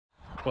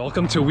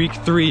Welcome to week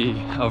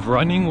 3 of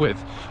running with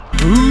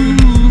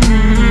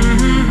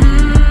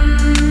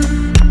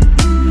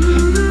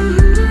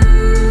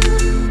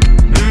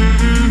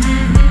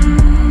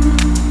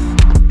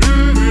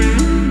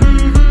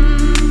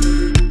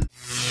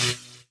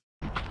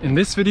In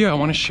this video, I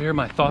want to share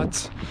my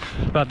thoughts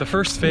about the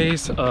first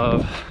phase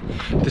of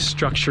the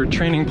structured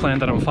training plan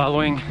that I'm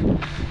following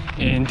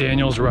in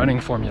Daniel's running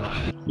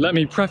formula. Let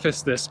me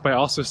preface this by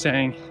also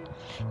saying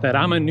that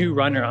I'm a new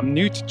runner. I'm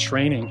new to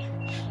training,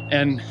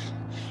 and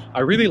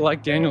I really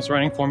like Daniel's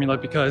running formula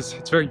because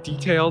it's very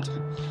detailed,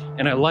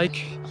 and I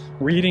like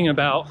reading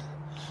about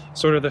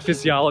sort of the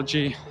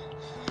physiology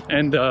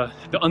and the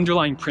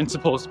underlying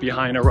principles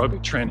behind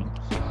aerobic training.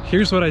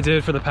 Here's what I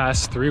did for the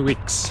past 3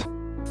 weeks.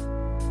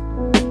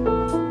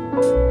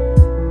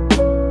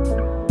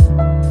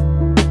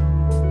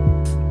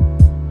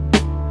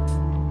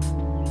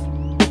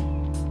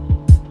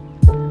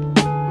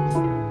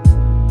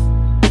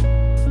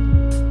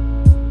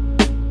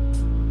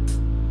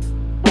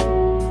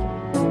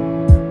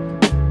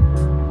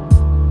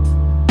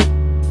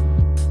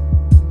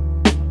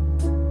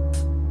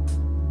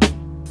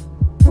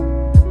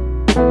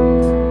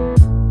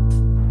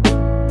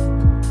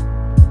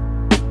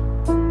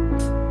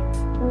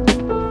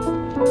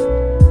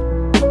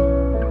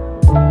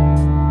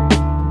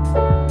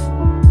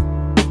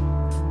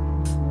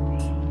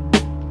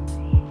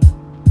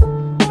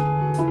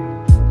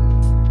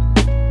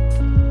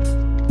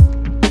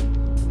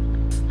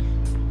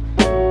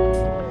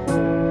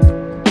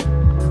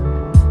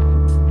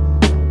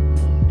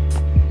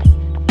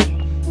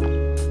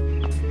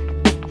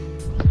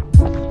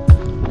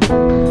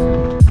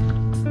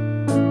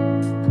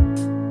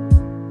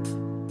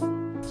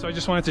 I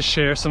just wanted to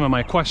share some of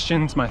my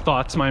questions, my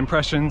thoughts, my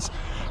impressions.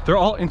 They're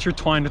all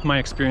intertwined with my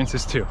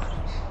experiences too.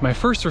 My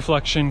first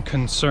reflection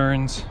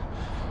concerns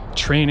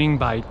training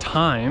by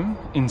time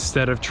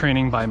instead of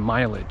training by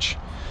mileage.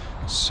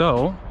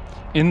 So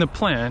in the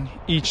plan,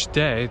 each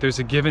day there's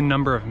a given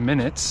number of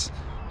minutes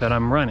that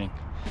I'm running,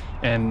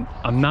 and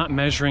I'm not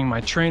measuring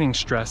my training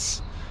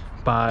stress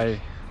by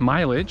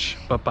mileage,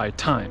 but by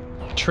time.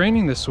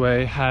 Training this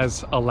way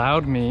has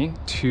allowed me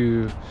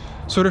to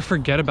sort of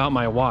forget about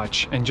my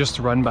watch and just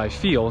run by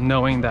feel,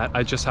 knowing that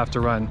I just have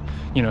to run,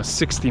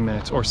 60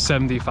 minutes or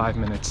 75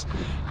 minutes.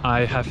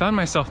 I have found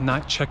myself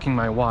not checking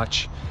my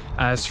watch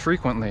as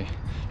frequently,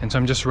 and so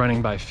I'm just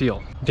running by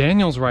feel.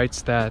 Daniels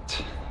writes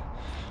that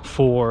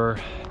for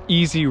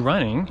easy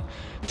running,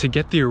 to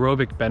get the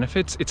aerobic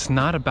benefits, it's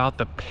not about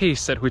the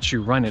pace at which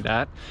you run it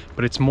at,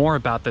 but it's more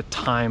about the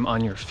time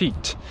on your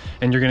feet.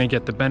 And you're gonna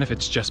get the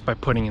benefits just by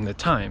putting in the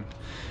time.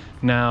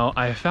 Now,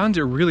 I found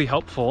it really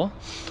helpful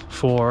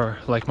for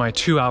like my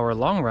 2-hour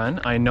long run.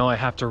 I know I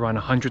have to run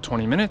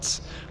 120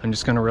 minutes. I'm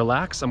just gonna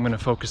relax. I'm gonna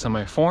focus on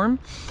my form.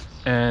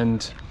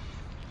 And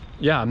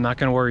yeah, I'm not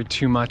gonna worry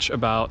too much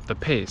about the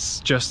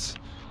pace, just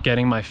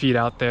getting my feet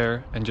out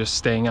there and just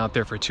staying out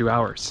there for 2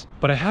 hours.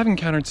 But I have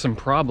encountered some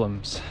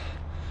problems.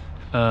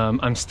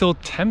 I'm still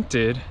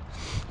tempted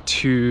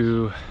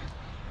to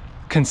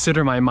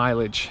consider my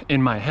mileage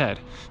in my head.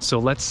 So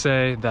let's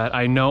say that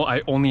I know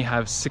I only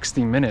have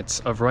 60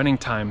 minutes of running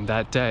time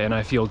that day and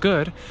I feel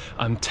good.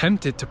 I'm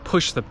tempted to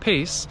push the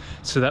pace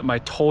so that my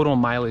total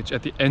mileage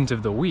at the end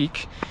of the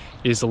week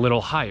is a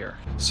little higher.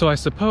 So I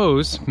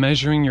suppose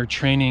measuring your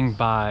training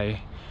by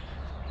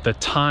the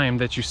time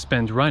that you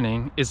spend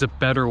running is a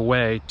better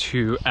way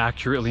to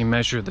accurately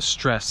measure the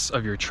stress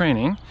of your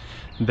training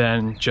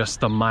than just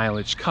the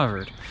mileage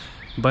covered.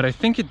 But I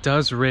think it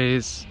does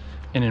raise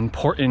an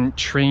important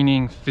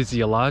training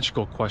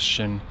physiological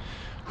question,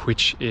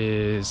 which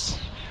is,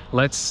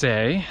 let's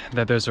say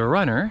that there's a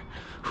runner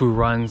who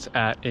runs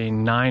at a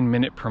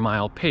 9-minute per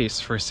mile pace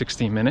for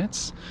 60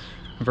 minutes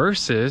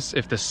versus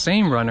if the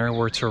same runner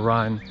were to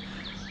run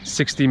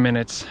 60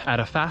 minutes at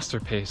a faster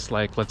pace,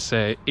 like let's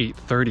say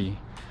 8:30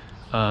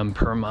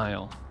 per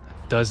mile.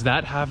 Does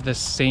that have the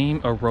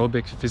same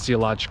aerobic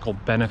physiological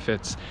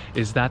benefits?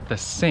 Is that the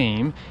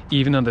same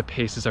even though the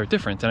paces are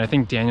different? And I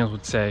think Daniel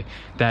would say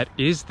that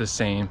is the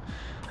same.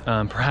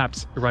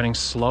 Perhaps running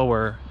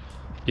slower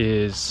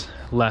is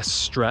less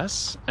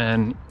stress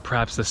and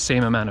perhaps the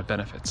same amount of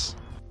benefits.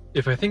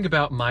 If I think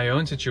about my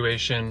own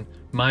situation,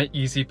 my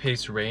easy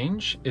pace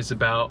range is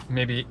about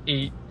maybe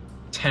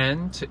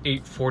 8:10 to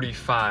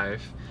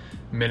 8:45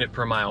 minute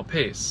per mile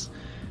pace.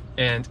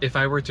 And if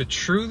I were to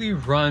truly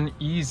run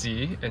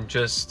easy and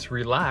just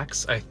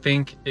relax, I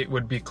think it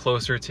would be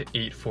closer to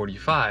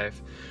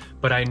 8:45.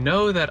 But I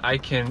know that I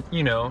can,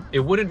 it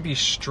wouldn't be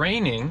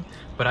straining,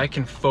 but I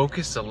can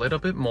focus a little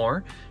bit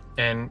more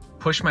and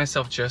push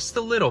myself just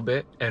a little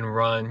bit and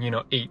run,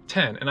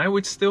 8:10. And I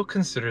would still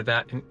consider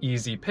that an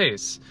easy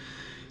pace.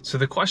 So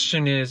the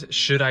question is,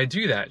 should I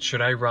do that?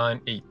 Should I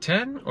run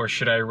 8:10 or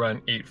should I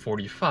run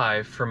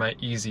 8:45 for my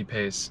easy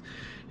pace?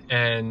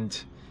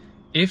 And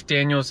if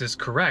Daniels is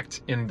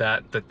correct in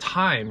that the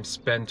time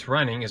spent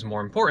running is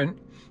more important,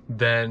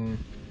 then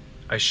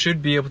I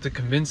should be able to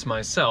convince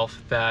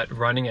myself that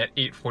running at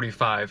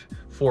 8:45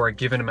 for a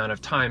given amount of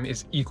time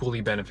is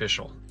equally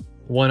beneficial.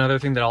 One other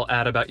thing that I'll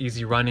add about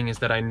easy running is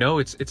that I know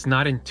it's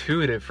not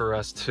intuitive for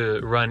us to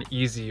run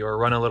easy or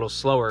run a little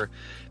slower,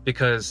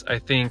 because I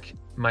think,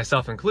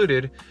 myself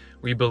included,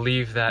 we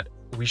believe that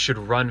we should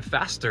run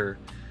faster.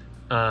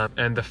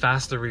 And the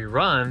faster we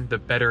run, the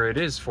better it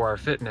is for our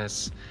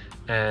fitness.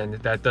 And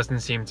that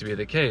doesn't seem to be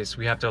the case.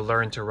 We have to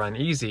learn to run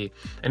easy.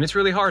 And it's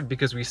really hard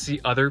because we see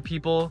other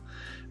people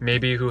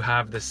maybe who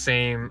have the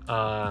same,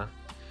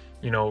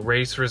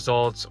 race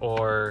results,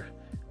 or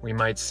we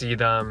might see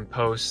them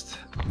post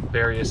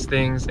various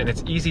things, and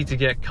it's easy to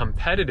get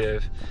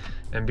competitive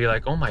and be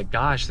like, oh my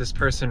gosh, this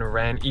person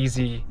ran an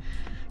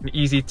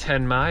easy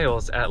 10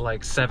 miles at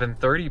like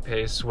 7:30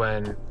 pace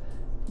when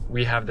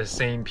we have the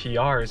same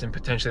PRs and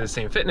potentially the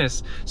same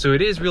fitness. So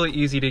it is really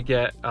easy to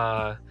get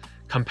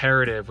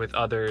comparative with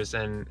others,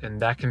 and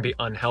that can be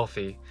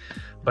unhealthy.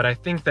 But I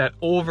think that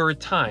over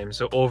time,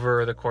 so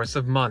over the course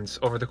of months,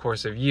 over the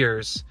course of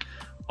years,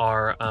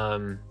 our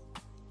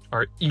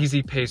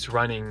easy pace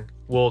running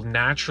will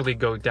naturally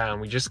go down.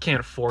 We just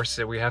can't force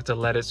it. We have to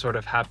let it sort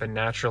of happen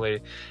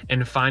naturally.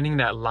 And finding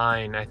that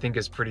line, I think,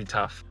 is pretty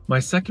tough. My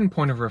second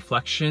point of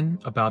reflection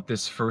about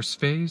this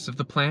first phase of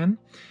the plan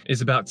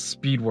is about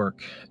speed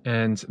work.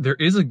 And there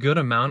is a good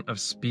amount of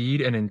speed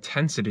and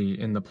intensity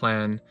in the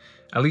plan,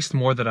 at least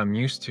more than I'm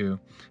used to.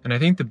 And I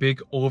think the big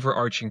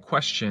overarching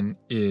question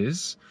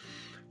is,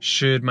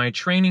 should my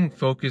training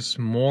focus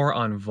more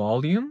on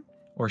volume,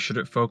 or should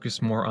it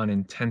focus more on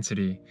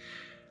intensity?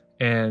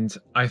 And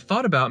I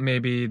thought about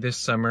maybe this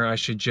summer I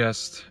should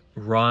just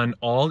run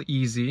all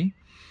easy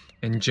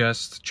and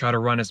just try to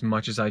run as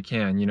much as I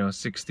can,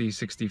 60,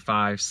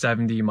 65,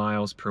 70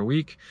 miles per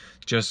week,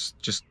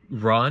 just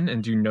run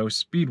and do no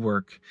speed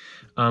work.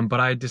 But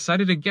I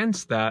decided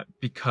against that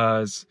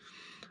because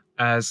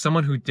as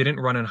someone who didn't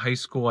run in high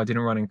school, I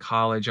didn't run in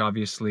college,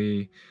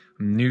 obviously,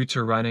 I'm new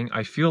to running,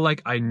 I feel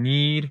like I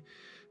need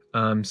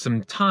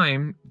some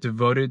time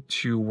devoted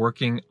to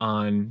working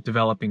on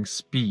developing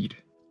speed.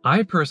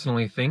 I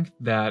personally think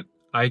that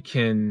I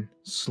can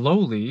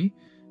slowly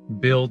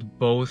build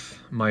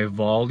both my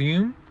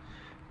volume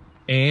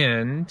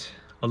and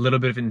a little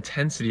bit of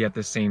intensity at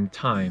the same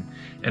time.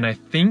 And I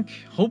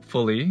think,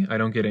 hopefully, I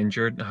don't get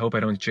injured. I hope I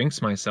don't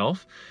jinx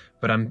myself,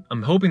 but I'm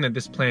hoping that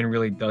this plan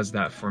really does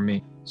that for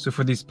me. So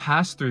for these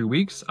past 3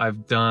 weeks,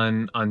 I've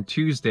done on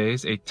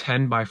Tuesdays a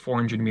 10 by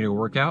 400 meter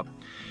workout.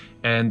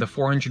 And the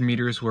 400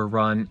 meters were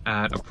run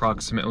at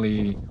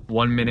approximately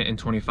 1 minute and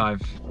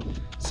 25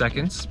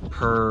 seconds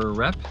per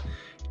rep.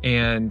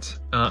 And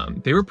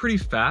they were pretty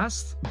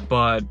fast,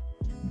 but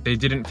they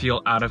didn't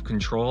feel out of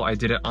control. I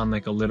did it on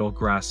like a little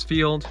grass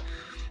field.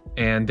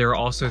 And there are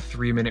also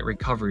 3-minute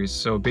recoveries.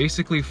 So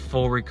basically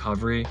full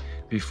recovery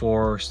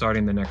before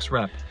starting the next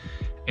rep.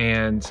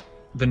 And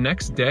the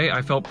next day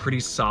I felt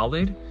pretty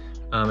solid.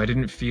 I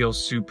didn't feel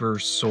super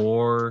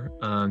sore,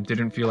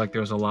 didn't feel like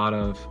there was a lot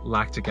of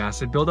lactic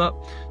acid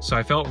buildup. So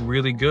I felt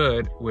really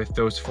good with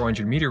those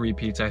 400 meter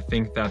repeats. I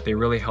think that they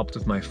really helped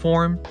with my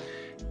form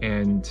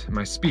and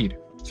my speed.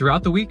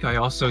 Throughout the week, I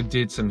also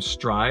did some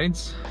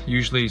strides,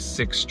 usually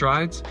 6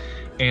 strides.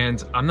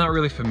 And I'm not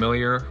really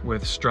familiar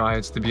with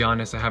strides, to be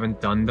honest. I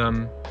haven't done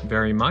them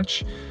very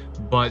much,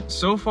 but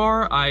so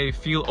far I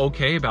feel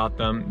okay about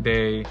them.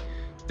 They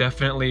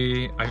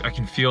definitely, I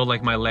can feel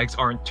like my legs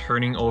aren't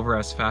turning over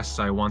as fast as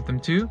I want them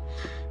to,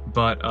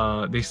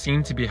 but they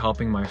seem to be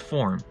helping my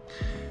form.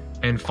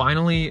 And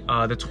finally,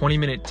 the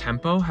 20-minute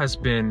tempo has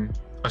been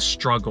a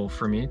struggle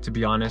for me, to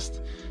be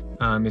honest.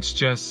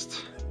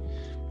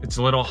 It's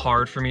a little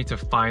hard for me to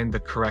find the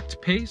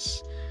correct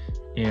pace,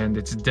 and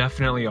it's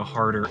definitely a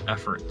harder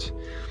effort.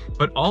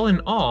 But all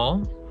in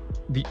all,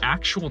 the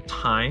actual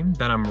time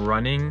that I'm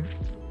running,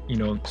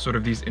 sort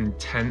of these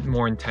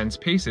more intense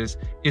paces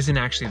isn't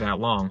actually that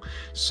long.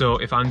 So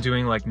if I'm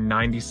doing like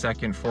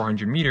 90-second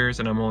 400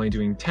 meters and I'm only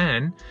doing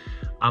 10,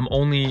 I'm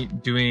only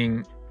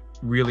doing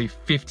really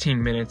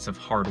 15 minutes of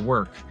hard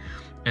work,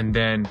 and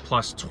then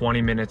plus 20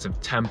 minutes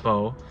of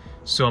tempo.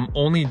 So I'm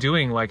only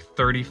doing like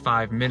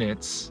 35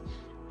 minutes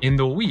in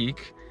the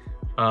week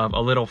of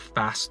a little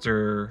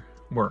faster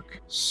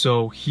work.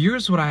 So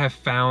here's what I have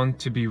found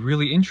to be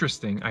really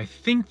interesting. I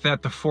think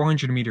that the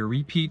 400 meter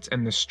repeats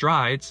and the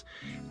strides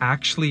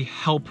actually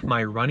help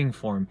my running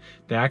form.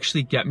 They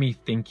actually get me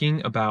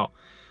thinking about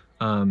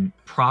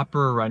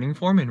proper running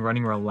form and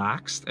running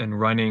relaxed and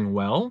running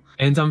well.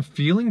 And I'm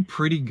feeling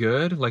pretty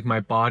good, like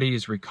my body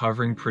is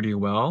recovering pretty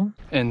well.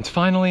 And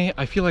finally,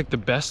 I feel like the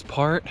best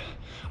part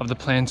of the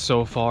plan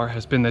so far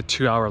has been the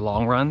 2-hour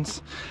long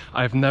runs.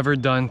 I've never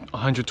done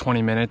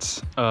 120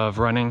 minutes of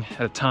running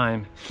at a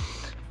time.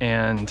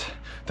 And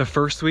the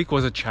first week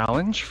was a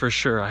challenge for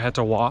sure. I had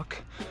to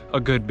walk a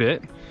good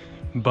bit,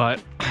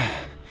 but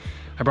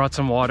I brought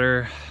some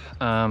water.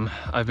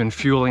 I've been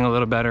fueling a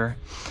little better.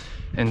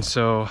 And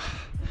so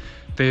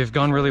they've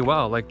gone really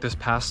well. Like this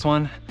past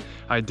one,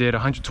 I did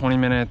 120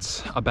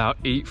 minutes, about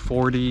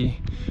 840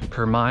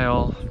 per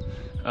mile,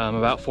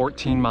 about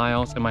 14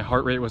 miles, and my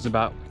heart rate was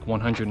about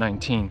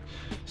 119.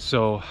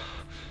 So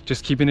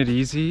just keeping it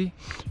easy,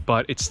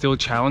 but it's still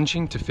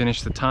challenging to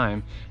finish the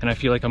time. And I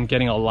feel like I'm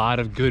getting a lot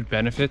of good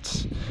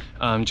benefits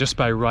just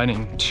by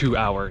running 2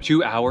 hours.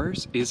 2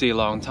 hours is a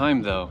long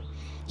time though.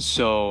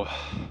 So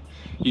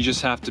you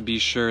just have to be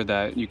sure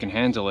that you can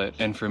handle it.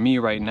 And for me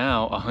right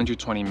now,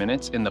 120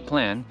 minutes in the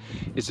plan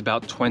is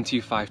about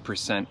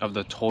 25% of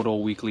the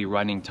total weekly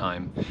running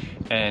time.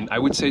 And I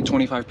would say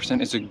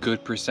 25% is a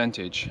good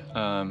percentage.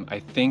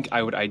 I think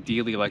I would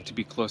ideally like to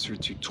be closer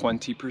to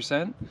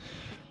 20%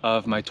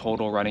 of my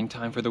total running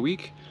time for the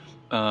week.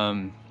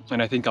 And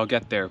I think I'll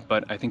get there,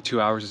 but I think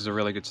 2 hours is a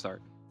really good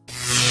start.